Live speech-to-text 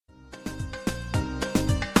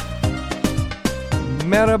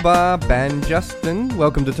Merhaba, ben Justin.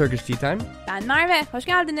 Welcome to Turkish Tea Time. Ben Merve, hoş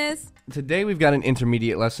geldiniz. Today we've got an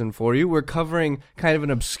intermediate lesson for you. We're covering kind of an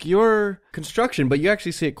obscure construction, but you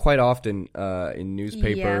actually see it quite often in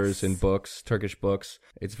newspapers and books, Turkish books.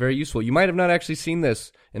 It's very useful. You might have not actually seen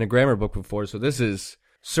this in a grammar book before, so this is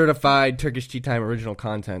certified Turkish Tea Time original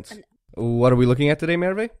content. What are we looking at today,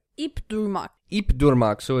 Merve? İp durmak. İp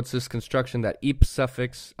durmak. So it's this construction that ip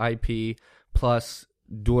suffix, ip, plus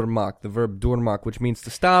durmak, the verb durmak, which means to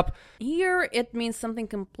stop. Here it means something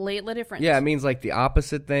completely different. Yeah, it means like the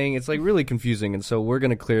opposite thing. It's like really confusing, and so we're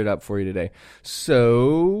going to clear it up for you today.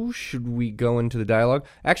 So, should we go into the dialogue?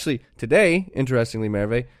 Actually, today, interestingly,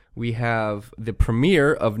 Merve, we have the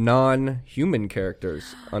premiere of non-human characters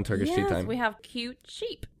on Turkish Tea Time. Yes, we have cute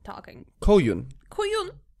sheep talking. Koyun.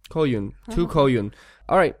 Koyun. Two koyun.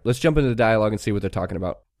 All right, let's jump into the dialogue and see what they're talking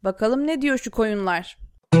about. Bakalım ne diyor şu koyunlar?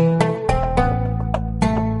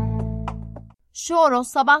 Şu horoz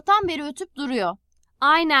sabahtan beri ötüp duruyor.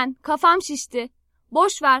 Aynen, kafam şişti.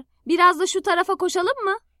 Boş ver, biraz da şu tarafa koşalım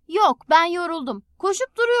mı? Yok, ben yoruldum.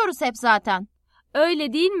 Koşup duruyoruz hep zaten.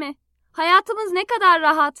 Öyle değil mi? Hayatımız ne kadar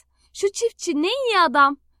rahat. Şu çiftçi ne iyi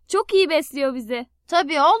adam. Çok iyi besliyor bizi.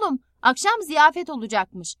 Tabii oğlum, akşam ziyafet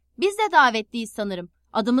olacakmış. Biz de davetliyiz sanırım.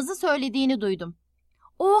 Adımızı söylediğini duydum.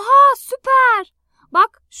 Oha, süper.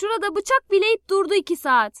 Bak, şurada bıçak bileyip durdu 2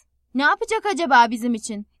 saat. Ne yapacak acaba bizim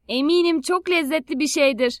için? Eminim çok lezzetli bir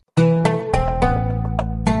şeydir.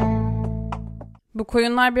 Bu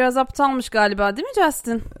koyunlar biraz aptalmış galiba, değil mi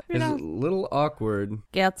Justin? It's a little awkward.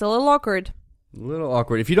 Gets a little awkward. A little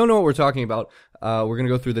awkward. If you don't know what we're talking about, we're going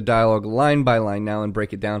to go through the dialogue line by line now and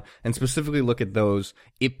break it down and specifically look at those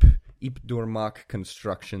ip durmak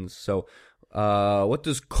constructions. So, what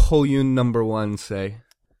does koyun number 1 say?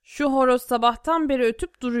 Şu horoz sabahtan beri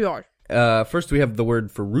ötüp duruyor. First we have the word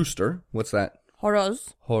for rooster. What's that?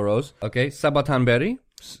 Horoz. Okay. Sabahtan beri,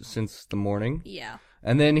 since the morning. Yeah.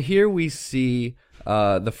 And then here we see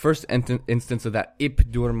the first instance of that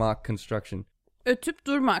ip durmak construction. Ötüp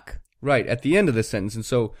durmak. Right, at the end of the sentence. And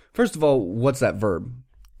so, first of all, what's that verb?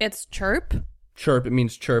 It's chirp. Chirp, it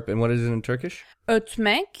means chirp. And what is it in Turkish?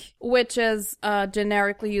 Ötmek, which is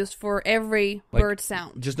generically used for every bird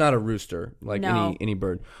sound. Just not a rooster, like No. any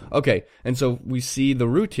bird. Okay, and so we see the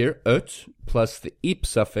root here, öt, plus the ip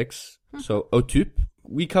suffix, so ötüp.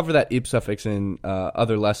 We cover that ip suffix in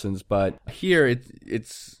other lessons, but here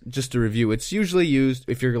it's just a review. It's usually used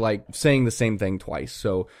if you're like saying the same thing twice.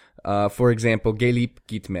 So, for example, gelip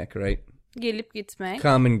gitmek, right? Gelip gitmek.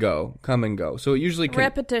 Come and go. So it usually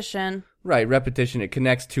Repetition. Right, repetition. It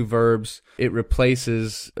connects two verbs. It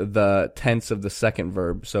replaces the tense of the second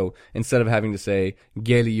verb. So instead of having to say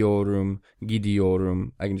geliyorum,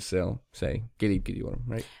 gidiyorum, I can just say gelip gidiyorum,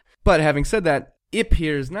 right? But having said that, ip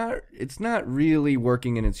here it's not really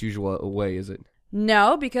working in its usual way, is it?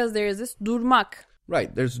 No, because there is this durmak.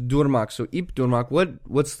 Right, there's durmak. So ip durmak,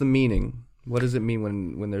 what's the meaning? What does it mean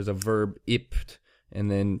when there's a verb ipt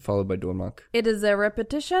and then followed by durmak? It is a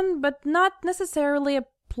repetition, but not necessarily a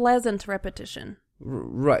pleasant repetition.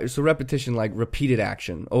 Right, so repetition like repeated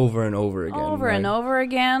action over and over again. Over and over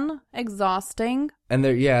again, exhausting. And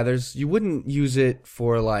there's you wouldn't use it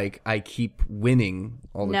for like I keep winning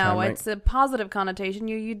all the time, right? No, it's a positive connotation.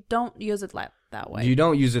 You don't use it that way. You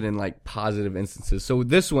don't use it in like positive instances. So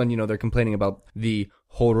this one, they're complaining about the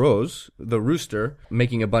horoz, the rooster,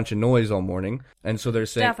 making a bunch of noise all morning. And so they're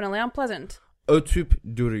saying Definitely unpleasant. ötüp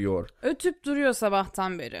duruyor. Ötüp duruyor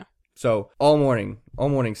sabahtan beri. So all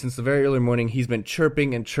morning, since the very early morning, he's been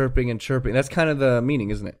chirping and chirping and chirping. That's kind of the meaning,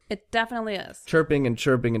 isn't it? It definitely is. Chirping and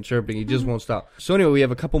chirping and chirping. He just won't stop. So anyway, we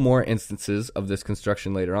have a couple more instances of this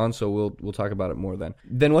construction later on, so we'll talk about it more then.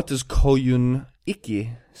 Then what does koyun iki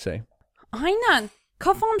say? Aynen.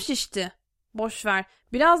 Kafam şişti. Boş ver.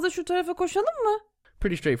 Biraz da şu tarafa koşalım mı?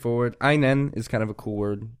 Pretty straightforward. Aynen is kind of a cool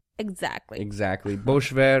word. Exactly.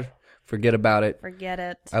 Boş ver. Forget about it. Forget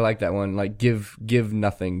it. I like that one. Like give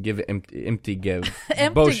nothing. Give empty give.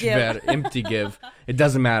 Empty give. Ver, empty give. It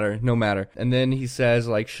doesn't matter. No matter. And then he says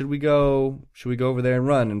like, should we go over there and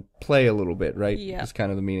run and play a little bit, right? Yeah. That's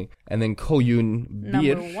kind of the meaning. And then koyun bir.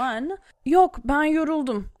 Number 1. Yok, ben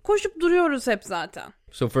yoruldum. Koşup duruyoruz hep zaten.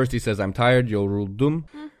 So first he says, I'm tired, yoruldum.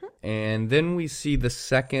 And then we see the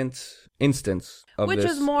second instance of Which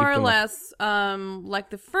this. is more or less like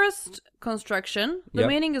the first construction. The Yep.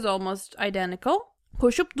 meaning is almost identical.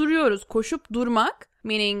 Koşup duruyoruz. Koşup durmak,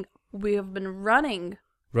 meaning we have been running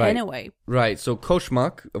anyway. Right. So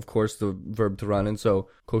koşmak, of course, the verb to run. And so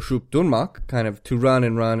koşup durmak, kind of to run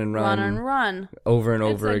and run and run. Run and run. Over and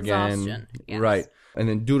It's over again. exhaustion, yes. Right. And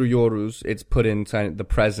then duruyoruz, it's put in the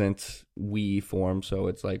present we form. So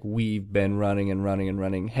it's like we've been running and running and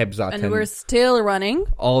running. Hep zaten. And we're still running.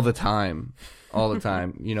 All the time. All the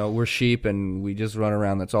time. You know, we're sheep and we just run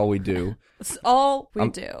around. That's all we do. It's all we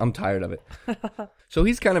do. I'm tired of it. So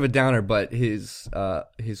he's kind of a downer, but his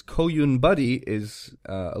koyun buddy is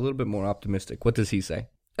a little bit more optimistic. What does he say?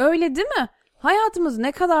 Öyle değil mi? Hayatımız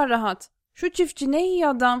ne kadar rahat. Şu çiftçi ne iyi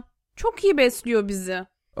adam. Çok iyi besliyor bizi.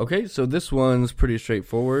 Okay, so this one's pretty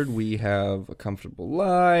straightforward. We have a comfortable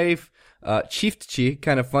life. Çiftçi,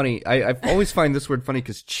 kind of funny. I always find this word funny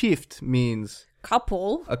because çift means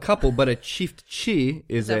a couple, but a çiftçi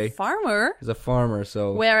is a farmer. Is a farmer,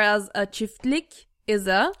 so whereas a çiftlik is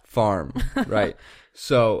a farm, right?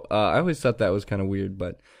 So I always thought that was kind of weird,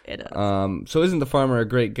 but it is. So isn't the farmer a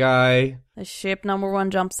great guy? The sheep number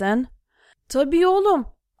 1 jumps in. Tabii oğlum.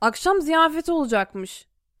 Akşam ziyafet olacakmış.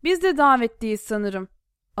 Biz de davetliyiz sanırım.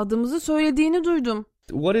 Adımızı söylediğini duydum.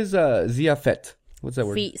 What is ziyafet? What's that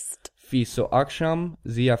word? Feast. So akşam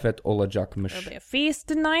ziyafet olacakmış. There'll be a feast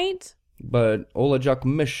tonight. But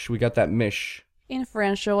olacakmış, we got that miş. In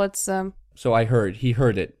French, it's So he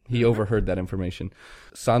heard it. He overheard that information.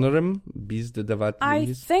 Sanırım biz de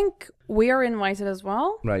davetliyiz. I think we are invited as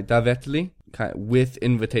well. Right, davetli, with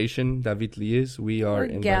invitation, davetliyiz, we are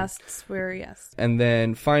invited. Guests, yes. And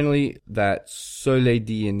then finally, that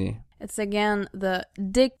söylediğini. It's again the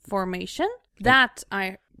dig formation. That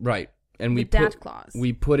Right. And clause.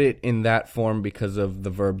 We put it in that form because of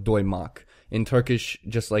the verb doymak. In Turkish,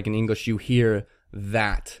 just like in English, you hear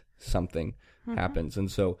that something happens.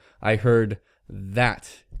 And so I heard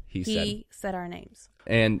that he said. He said our names.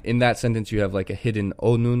 And in that sentence, you have like a hidden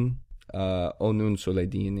onun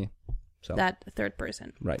söylediğini. So that third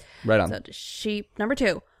person. Right on. So the sheep number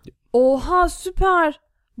 2. Oha süper.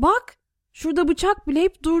 Bak şurada bıçak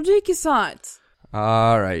bileyip durdu 2 saat.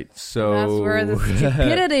 All right, so that's where the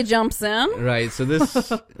stupidity jumps in. Right, so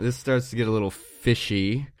this starts to get a little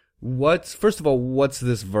fishy. First of all, what's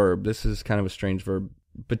this verb? This is kind of a strange verb.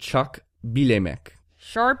 Bıçak bilemek.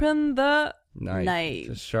 Sharpen the knife.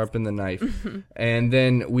 Just sharpen the knife. And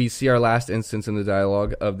then we see our last instance in the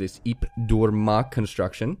dialogue of this ip durmak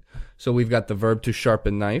construction. So we've got the verb to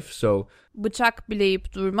sharpen knife. So bıçak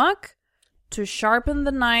bileyip durmak, to sharpen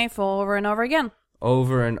the knife over and over again.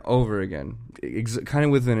 Over and over again. Kind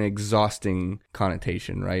of with an exhausting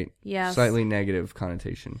connotation, right? Yes. Slightly negative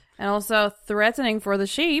connotation. And also threatening for the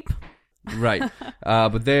sheep. Right.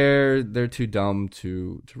 But they're too dumb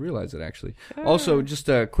to realize it, actually. Also, just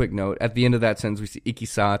a quick note. At the end of that sentence, we see 2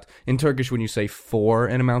 saat. In Turkish, when you say for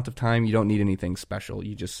an amount of time, you don't need anything special.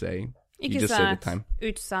 You just say 2 say the time.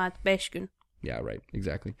 3 saat, 5 gün. Yeah, right.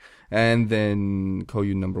 Exactly. And then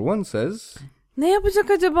Koyun number 1 says... Ne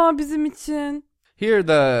yapacak acaba bizim için? Here,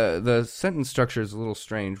 the sentence structure is a little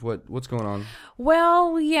strange. What's going on?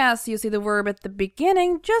 Well, yes, you see the verb at the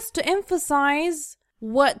beginning just to emphasize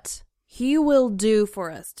what he will do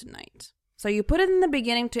for us tonight. So you put it in the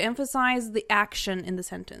beginning to emphasize the action in the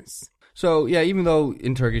sentence. So, yeah, even though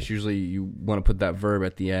in Turkish usually you want to put that verb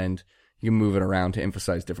at the end, you move it around to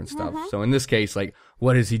emphasize different stuff. So in this case, like,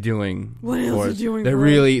 what is he doing? What is he doing? They're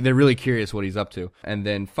really curious what he's up to. And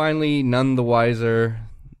then finally, none the wiser...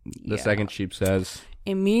 The second sheep says,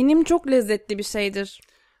 Eminim çok lezzetli bir şeydir.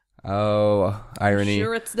 Oh, irony. I'm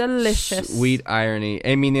sure it's delicious. Sweet irony.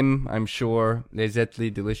 Eminim, I'm sure.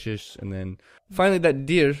 Lezzetli, delicious. And then finally that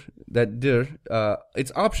dir,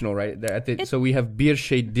 it's optional, right? So we have bir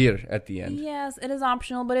şeydir at the end. Yes, it is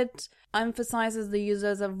optional, but it emphasizes the use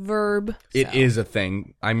as a verb. It is a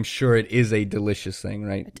thing. I'm sure it is a delicious thing,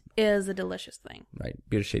 right? It is a delicious thing. Right.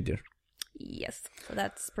 Bir şeydir. Yes. So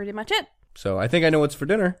that's pretty much it. So I think I know what's for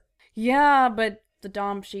dinner. Yeah, but the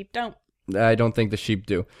dumb sheep don't. I don't think the sheep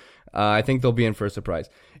do. I think they'll be in for a surprise.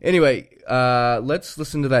 Anyway, let's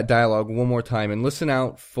listen to that dialogue one more time and listen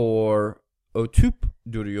out for otup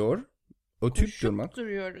duruyor. Otup durmak.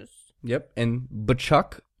 Duruyoruz. Yep. And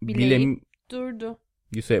bıçak bileyip durdu.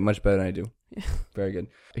 You say it much better than I do. Very good.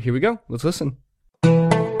 Here we go. Let's listen.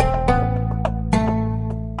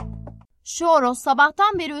 Şu horoz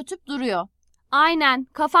sabahtan beri ötüp duruyor. Aynen,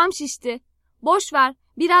 kafam şişti. Boş ver,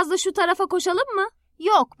 biraz da şu tarafa koşalım mı?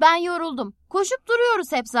 Yok, ben yoruldum. Koşup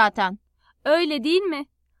duruyoruz hep zaten. Öyle değil mi?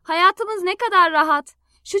 Hayatımız ne kadar rahat.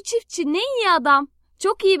 Şu çiftçi ne iyi adam.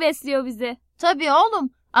 Çok iyi besliyor bizi. Tabii oğlum.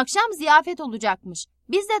 Akşam ziyafet olacakmış.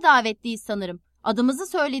 Biz de davetliyiz sanırım. Adımızı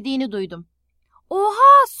söylediğini duydum.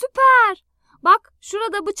 Oha, süper. Bak,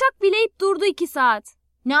 şurada bıçak bileyip durdu 2 saat.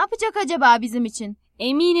 Ne yapacak acaba bizim için?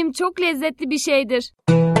 Eminim çok lezzetli bir şeydir.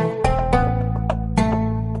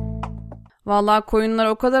 Vallahi koyunlar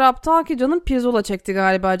o kadar aptal ki canım pirzola çekti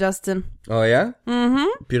galiba Justin. Oh yeah?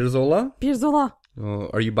 Mm-hmm. Pirzola? Pirzola.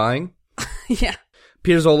 Are you buying? Yeah.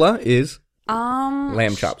 Pirzola is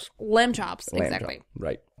lamb chops. Lamb chops, exactly. Chop.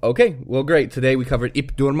 Right. Okay, well, great. Today we covered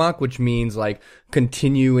ip durmak, which means like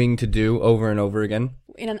continuing to do over and over again.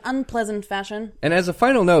 In an unpleasant fashion. And as a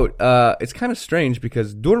final note, it's kind of strange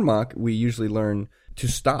because durmak we usually learn to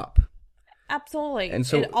stop. Absolutely. And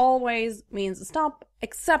so it always means stop,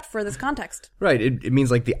 except for this context. Right. It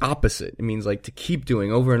means like the opposite. It means like to keep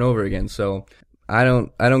doing over and over again. So I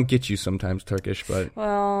don't get you sometimes, Turkish, but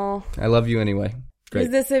well, I love you anyway.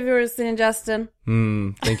 Great. Biz de seviyoruz seni, Justin.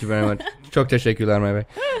 Thank you very much. Çok teşekkürler, my way.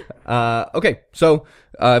 Okay, so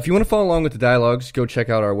if you want to follow along with the dialogues, go check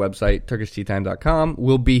out our website, turkishteatime.com.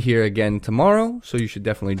 We'll be here again tomorrow, so you should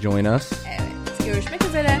definitely join us. Evet, görüşmek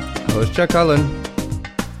üzere. Hoşça kalın.